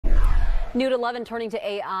New at 11, turning to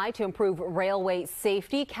AI to improve railway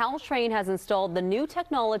safety. Caltrain has installed the new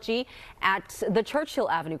technology at the Churchill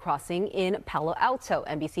Avenue crossing in Palo Alto.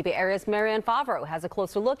 NBC Bay Area's Marianne Favro has a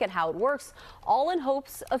closer look at how it works, all in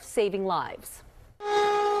hopes of saving lives.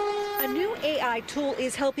 A new AI tool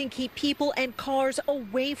is helping keep people and cars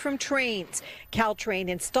away from trains. Caltrain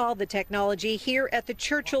installed the technology here at the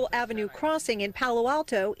Churchill Avenue crossing in Palo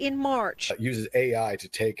Alto in March. It uses AI to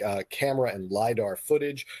take camera and LiDAR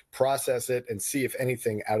footage, process it, and see if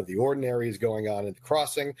anything out of the ordinary is going on in the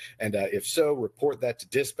crossing. And if so, report that to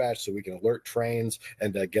dispatch so we can alert trains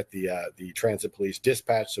and get the transit police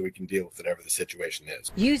dispatched so we can deal with whatever the situation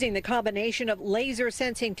is. Using the combination of laser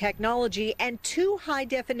sensing technology and two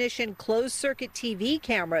high-definition closed-circuit TV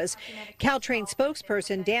cameras, Caltrain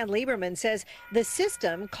spokesperson Dan Lieberman says the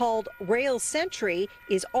system, called Rail Sentry,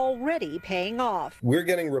 is already paying off. We're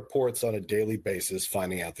getting reports on a daily basis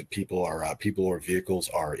finding out that people or vehicles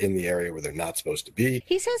are in the area where they're not supposed to be.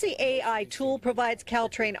 He says the AI tool provides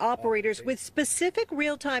Caltrain operators with specific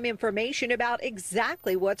real-time information about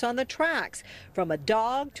exactly what's on the tracks, from a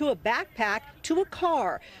dog to a backpack to a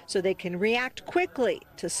car, so they can react quickly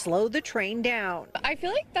to slow the train down. I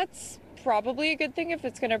feel like that's probably a good thing if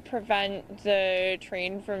it's going to prevent the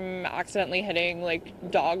train from accidentally hitting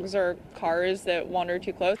like dogs or cars that wander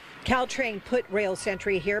too close. Caltrain put Rail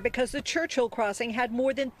Sentry here because the Churchill crossing had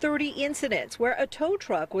more than 30 incidents where a tow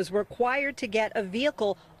truck was required to get a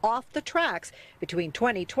vehicle off the tracks between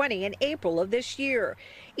 2020 and April of this year.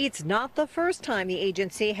 It's not the first time the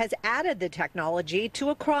agency has added the technology to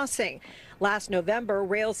a crossing. Last November,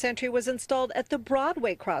 Rail Sentry was installed at the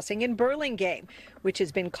Broadway crossing in Burlingame, which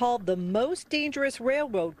has been called the most dangerous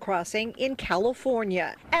railroad crossing in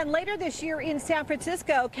California. And later this year in San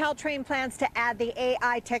Francisco, Caltrain plans to add the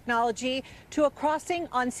AI technology to a crossing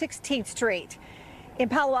on 16th Street. In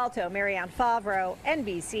Palo Alto, Marianne Favro,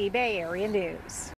 NBC Bay Area News.